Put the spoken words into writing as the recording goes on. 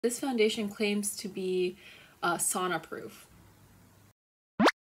This foundation claims to be sauna proof.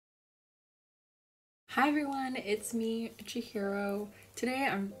 Hi everyone, it's me, Chihiro. Today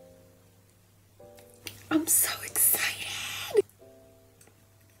I'm so excited.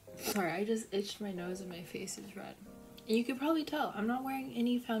 Sorry, I just itched my nose and my face is red. And you can probably tell I'm not wearing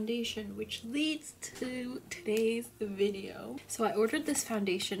any foundation, which leads to today's video. So I ordered this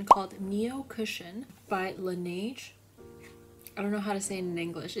foundation called Neo Cushion by Laneige. I don't know how to say it in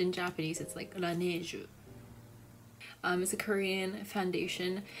English. In Japanese, it's like Laneige. It's a Korean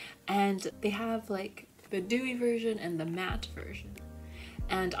foundation, and they have like the dewy version and the matte version.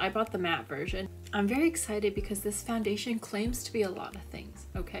 And I bought the matte version. I'm very excited because this foundation claims to be a lot of things,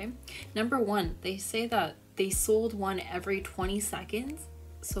 okay? Number one, they say that they sold one every 20 seconds.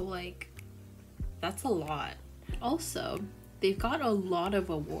 So like, that's a lot. Also, they've got a lot of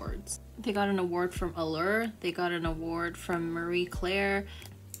awards. They got an award from Allure. They got an award from Marie Claire.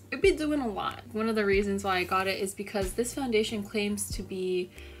 It'd be doing a lot. One of the reasons why I got it is because this foundation claims to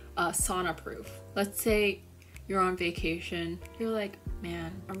be sauna proof. Let's say you're on vacation. You're like,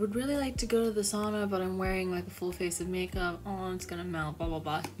 man, I would really like to go to the sauna, but I'm wearing like a full face of makeup. Oh, it's gonna melt, blah, blah,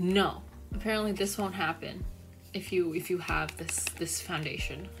 blah. No, apparently this won't happen if you have this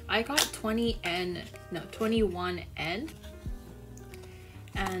foundation. I got 21N.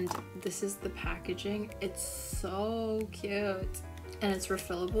 And this is the packaging. It's so cute. And it's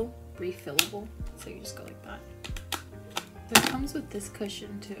refillable, so you just go like that. It comes with this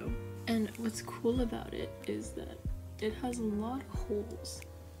cushion too. And what's cool about it is that it has a lot of holes.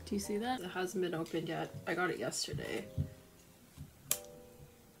 Do you see that? It hasn't been opened yet. I got it yesterday.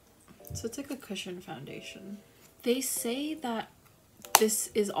 So it's like a cushion foundation. They say that this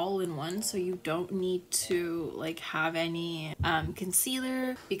is all in one, so you don't need to like have any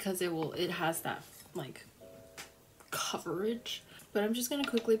concealer because it has that like coverage. But I'm just gonna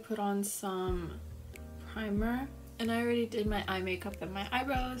quickly put on some primer, and I already did my eye makeup and my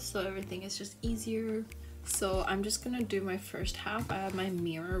eyebrows, so everything is just easier. So I'm just gonna do my first half. I have my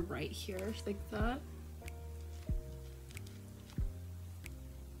mirror right here like that.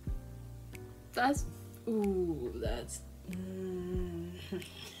 That's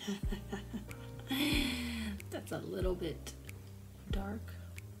that's a little bit dark.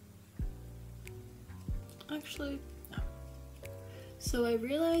 Actually, no. So I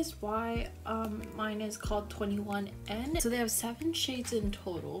realized why mine is called 21N. So they have 7 shades in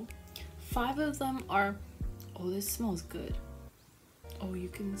total. 5 of them are, oh, this smells good. Oh, you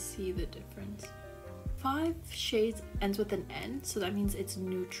can see the difference. 5 shades ends with an N, so that means it's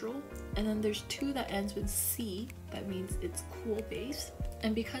neutral. And then there's 2 that ends with C, that means it's cool base.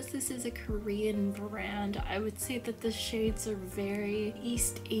 And because this is a Korean brand, I would say that the shades are very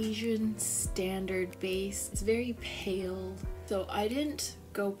East Asian standard base. It's very pale. So I didn't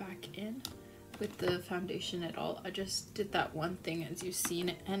go back in with the foundation at all. I just did that one thing as you've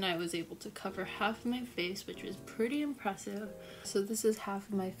seen, and I was able to cover half of my face, which was pretty impressive. So this is half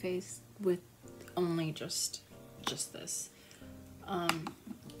of my face with only just this.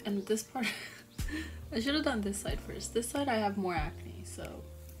 And this part, I should have done this side first. This side I have more acne, so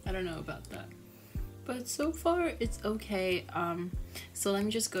I don't know about that. But so far it's okay. So let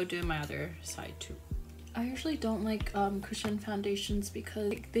me just go do my other side too. I usually don't like cushion foundations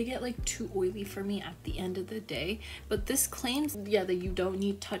because they get like too oily for me at the end of the day. But this claims, yeah, that you don't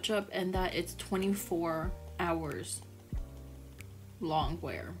need touch up and that it's 24 hours long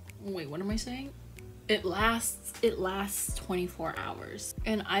wear. Wait, what am I saying? It lasts 24 hours.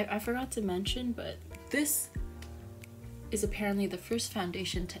 And I forgot to mention, but this is apparently the first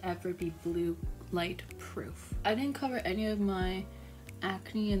foundation to ever be blue light proof. I didn't cover any of my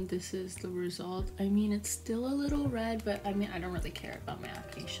acne, and this is the result. I mean, it's still a little red, but I mean, I don't really care about my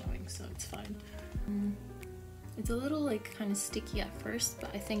acne showing, so it's fine. It's a little like kind of sticky at first,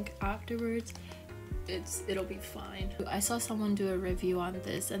 but I think afterwards it'll be fine. I saw someone do a review on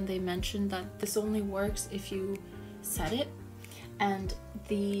this, and they mentioned that this only works if you set it, and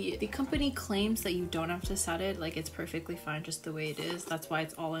the company claims that you don't have to set it, like it's perfectly fine just the way it is. That's why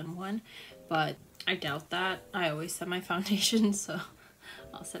it's all in one, but I doubt that. I always set my foundation, so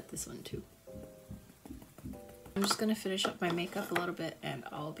I'll set this one too. I'm just gonna finish up my makeup a little bit and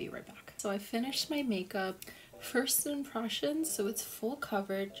I'll be right back. So I finished my makeup. First impressions, so it's full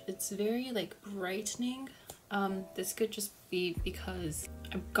coverage. It's very like brightening. This could just be because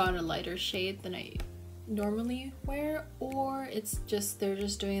I've got a lighter shade than I normally wear, or it's just they're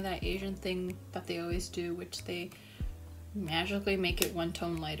just doing that Asian thing that they always do, which they magically make it one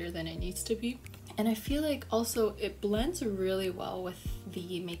tone lighter than it needs to be. And I feel like also it blends really well with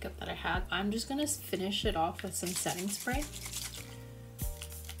the makeup that I had. I'm just gonna finish it off with some setting spray.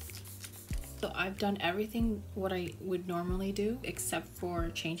 So I've done everything what I would normally do except for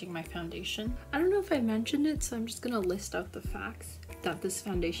changing my foundation. I don't know if I mentioned it, so I'm just gonna list out the facts that this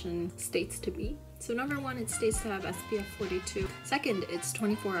foundation states to be. So number one, it states to have SPF 42. Second, it's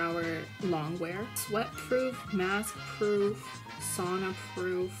 24-hour long wear, sweat proof, mask proof, sauna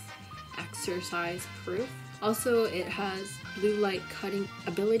proof, exercise proof. Also, it has blue light cutting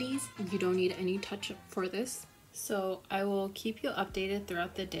abilities. You don't need any touch-up for this. So I will keep you updated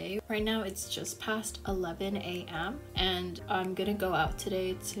throughout the day. Right now it's just past 11 a.m. and I'm gonna go out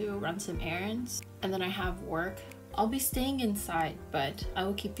today to run some errands, and then I have work. I'll be staying inside, but I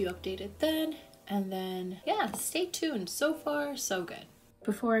will keep you updated then. And then yeah, stay tuned. So far so good.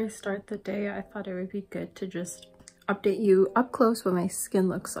 Before I start the day, I thought it would be good to just update you up close what my skin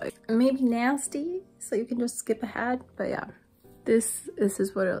looks like. It may be nasty, so you can just skip ahead, but yeah, this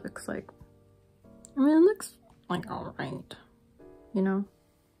is what it looks like. I mean, it looks like all right, you know,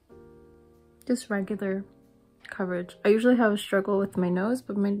 just regular coverage. I usually have a struggle with my nose,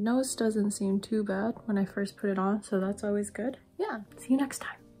 but my nose doesn't seem too bad when I first put it on, so that's always good. Yeah, see you next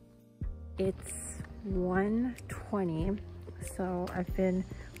time. It's 1:20, so I've been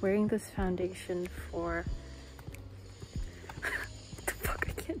wearing this foundation for what the fuck,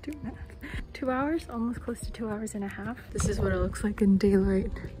 I can't do math. 2 hours, almost close to 2 hours and a half. This is what it looks like in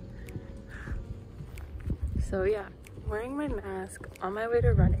daylight. So yeah, wearing my mask on my way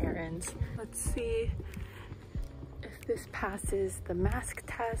to run errands. Let's see if this passes the mask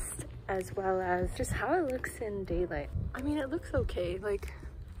test as well as just how it looks in daylight. I mean, it looks okay, like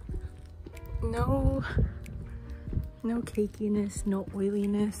no cakiness, no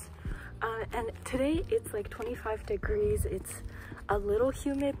oiliness. And today it's like 25 degrees. It's a little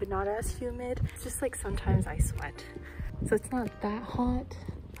humid, but not as humid. It's just like sometimes I sweat. So it's not that hot.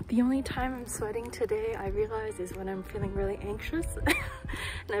 The only time I'm sweating today, I realize, is when I'm feeling really anxious.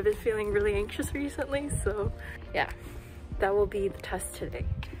 And I've been feeling really anxious recently, so yeah, that will be the test today,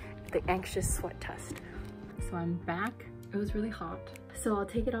 the anxious sweat test. So I'm back. It was really hot, so I'll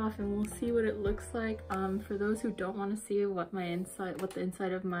take it off and we'll see what it looks like. For those who don't want to see what the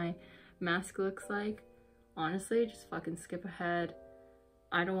inside of my mask looks like, honestly, just fucking skip ahead.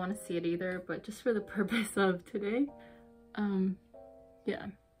 I don't want to see it either, but just for the purpose of today, yeah.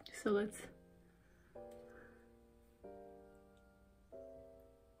 So let's,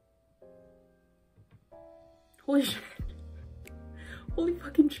 holy shit, holy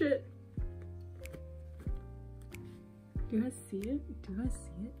fucking shit. Do you guys see it? Do you guys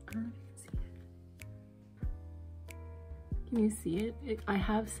see it? I don't know if you can see it. Can you see it? I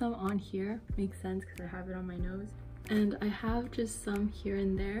have some on here, makes sense because I have it on my nose. And I have just some here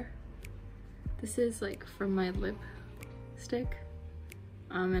and there. This is like from my lipstick.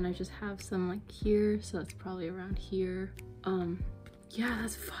 And I just have some like here, so it's probably around here. Yeah,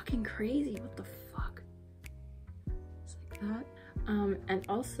 that's fucking crazy. What the fuck? It's like that. And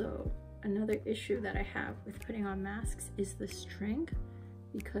also another issue that I have with putting on masks is the string,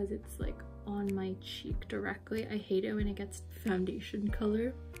 because it's like on my cheek directly. I hate it when it gets foundation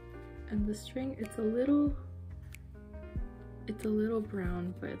color. And the string, it's a little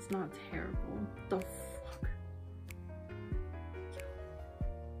brown, but it's not terrible. The fuck?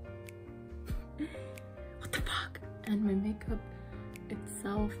 What the fuck? And my makeup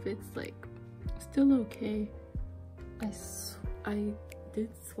itself, it's like still okay. I did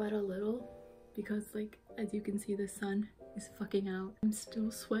sweat a little because, like, as you can see, the sun is fucking out. I'm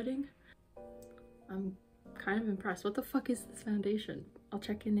still sweating. I'm kind of impressed. What the fuck is this foundation? I'll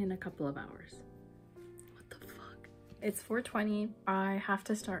check in a couple of hours. What the fuck? It's 4:20. I have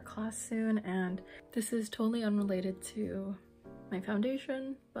to start class soon, and this is totally unrelated to my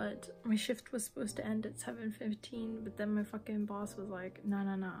foundation, but my shift was supposed to end at 7:15, but then my fucking boss was like,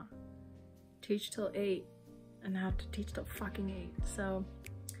 nah, teach till 8, and I have to teach till fucking 8. So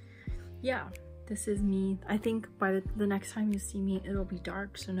yeah, this is me. I think by the next time you see me, it'll be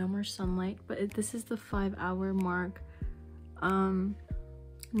dark, so no more sunlight, but this is the 5-hour mark.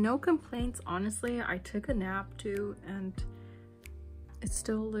 No complaints, honestly. I took a nap too, and it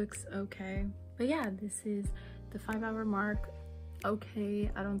still looks okay. But yeah, this is the 5-hour mark.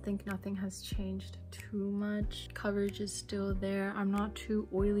 Okay, I don't think nothing has changed too much. Coverage is still there. I'm not too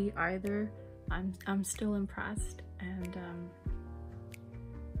oily either. I'm still impressed, and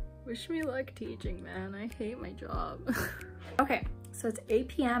wish me luck teaching, man. I hate my job. Okay, so it's 8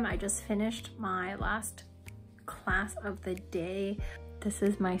 p.m. I just finished my last class of the day. This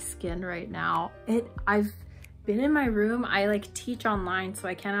is my skin right now. I've been in my room. I like teach online, so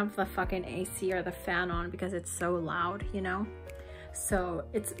I can't have the fucking AC or the fan on because it's so loud, you know? so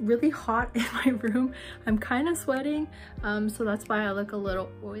it's really hot in my room. I'm kind of sweating, so that's why I look a little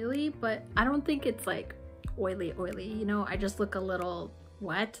oily, but I don't think it's like oily, you know, I just look a little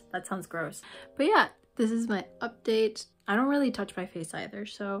wet. That sounds gross. But yeah, this is my update. I don't really touch my face either,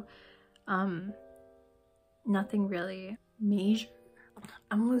 so nothing really major.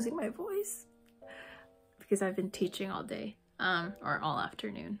 I'm losing my voice because I've been teaching all day or all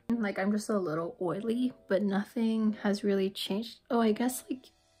afternoon. Like, I'm just a little oily, but nothing has really changed. Oh, I guess like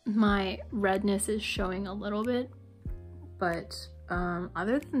my redness is showing a little bit, but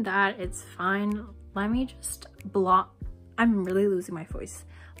other than that, it's fine. Let me just blot. I'm really losing my voice.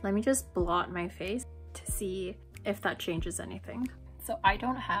 Let me just blot my face to see if that changes anything. So I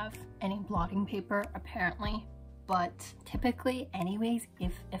don't have any blotting paper apparently, but typically anyways,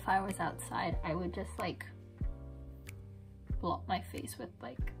 if I was outside, I would just like blot my face with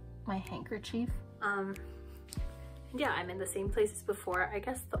like my handkerchief. Yeah, I'm in the same place as before. I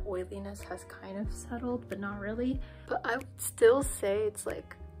guess the oiliness has kind of settled, but not really. But I would still say it's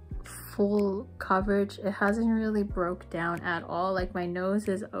like full coverage. It hasn't really broke down at all. Like, my nose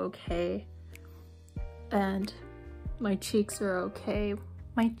is okay and my cheeks are okay.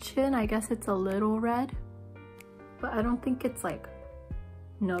 My chin, I guess it's a little red, but I don't think it's like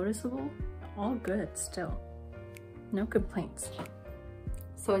noticeable. All good still. No complaints.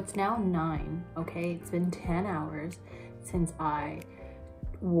 So it's now 9, okay? It's been 10 hours since I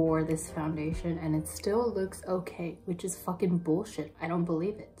wore this foundation and it still looks okay, which is fucking bullshit. I don't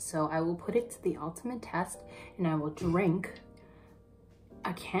believe it. So I will put it to the ultimate test and I will drink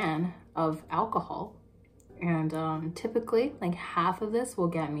a can of alcohol, and typically like half of this will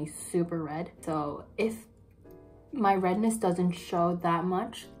get me super red. So if my redness doesn't show that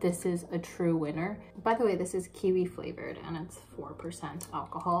much, this is a true winner. By the way, this is kiwi flavored and it's 4%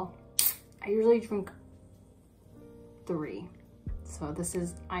 alcohol. I usually drink 3. So this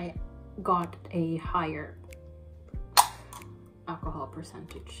is, I got a higher alcohol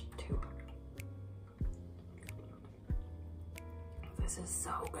percentage too. This is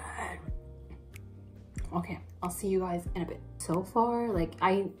so good. Okay, I'll see you guys in a bit. So far, like,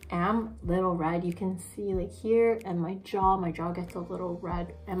 I am a little red. You can see like here and my jaw gets a little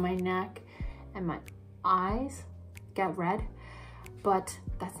red, and my neck and my eyes get red, but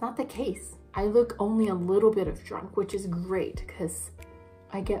that's not the case. I look only a little bit of drunk, which is great because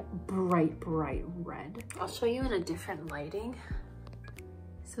I get bright red. I'll show you in a different lighting.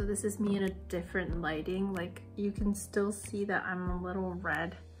 So this is me in a different lighting. Like, you can still see that I'm a little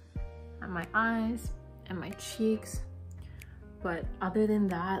red at my eyes and my cheeks, but other than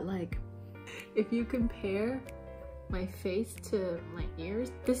that, like, if you compare my face to my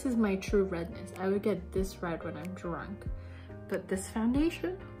ears, this is my true redness. I would get this red when I'm drunk, but this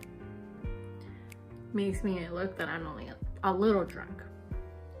foundation makes me look that I'm only a little drunk,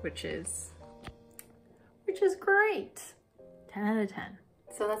 which is great. 10 out of 10.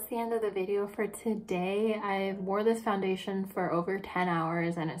 So that's the end of the video for today. I wore this foundation for over 10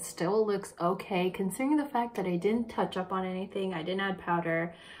 hours and it still looks okay, considering the fact that I didn't touch up on anything. I didn't add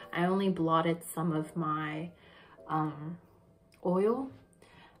powder. I only blotted some of my oil,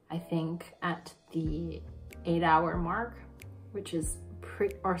 I think at the 8-hour mark, which is the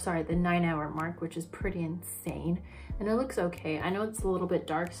 9-hour mark, which is pretty insane. And it looks okay. I know it's a little bit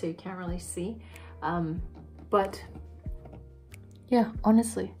dark, so you can't really see, but yeah,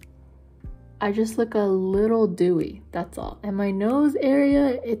 honestly, I just look a little dewy, that's all. And my nose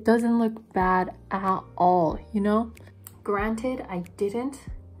area, it doesn't look bad at all, you know? Granted, I didn't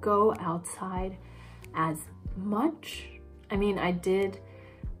go outside as much. I mean, I did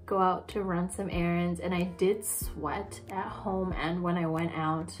go out to run some errands and I did sweat at home and when I went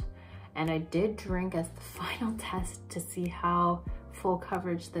out, and I did drink as the final test to see how full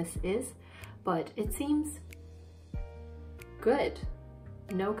coverage this is, but it seems good.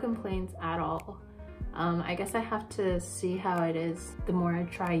 No complaints at all. I guess I have to see how it is the more I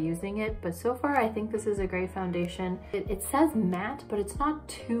try using it, but so far I think this is a great foundation. It says matte, but it's not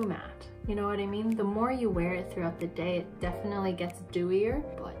too matte. You know what I mean? The more you wear it throughout the day, it definitely gets dewier,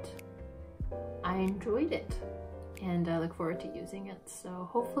 but I enjoyed it and I look forward to using it. So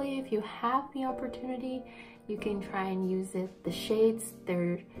hopefully if you have the opportunity, you can try and use it. The shades,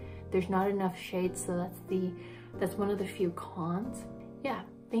 there's not enough shades, so that's one of the few cons. Yeah,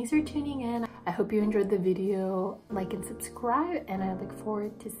 thanks for tuning in. I hope you enjoyed the video. Like and subscribe, and I look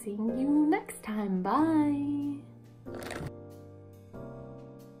forward to seeing you next time. Bye.